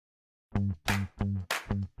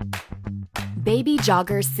Baby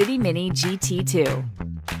Jogger City Mini GT2.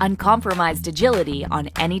 Uncompromised agility on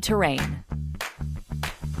any terrain.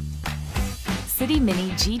 City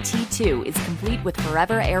Mini GT2 is complete with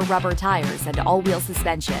forever air rubber tires and all-wheel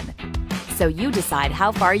suspension, so you decide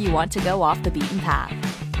how far you want to go off the beaten path.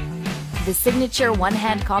 The signature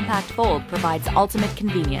one-hand compact fold provides ultimate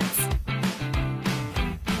convenience,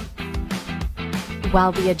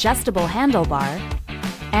 while the adjustable handlebar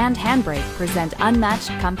and handbrake present unmatched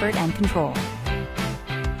comfort and control.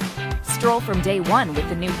 Stroll from day one with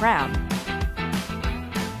the new crown,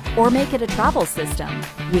 or make it a travel system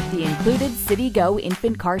with the included City Go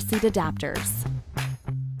infant car seat adapters,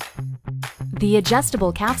 the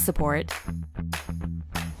adjustable calf support,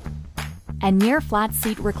 and near flat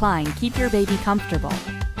seat recline keep your baby comfortable,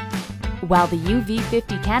 while the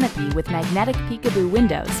UV50 canopy with magnetic peekaboo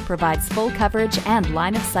windows provides full coverage and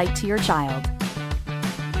line of sight to your child.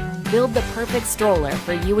 Build the perfect stroller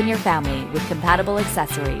for you and your family with compatible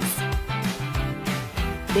accessories.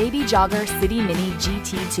 Baby Jogger City Mini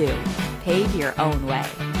GT2. Pave your own way.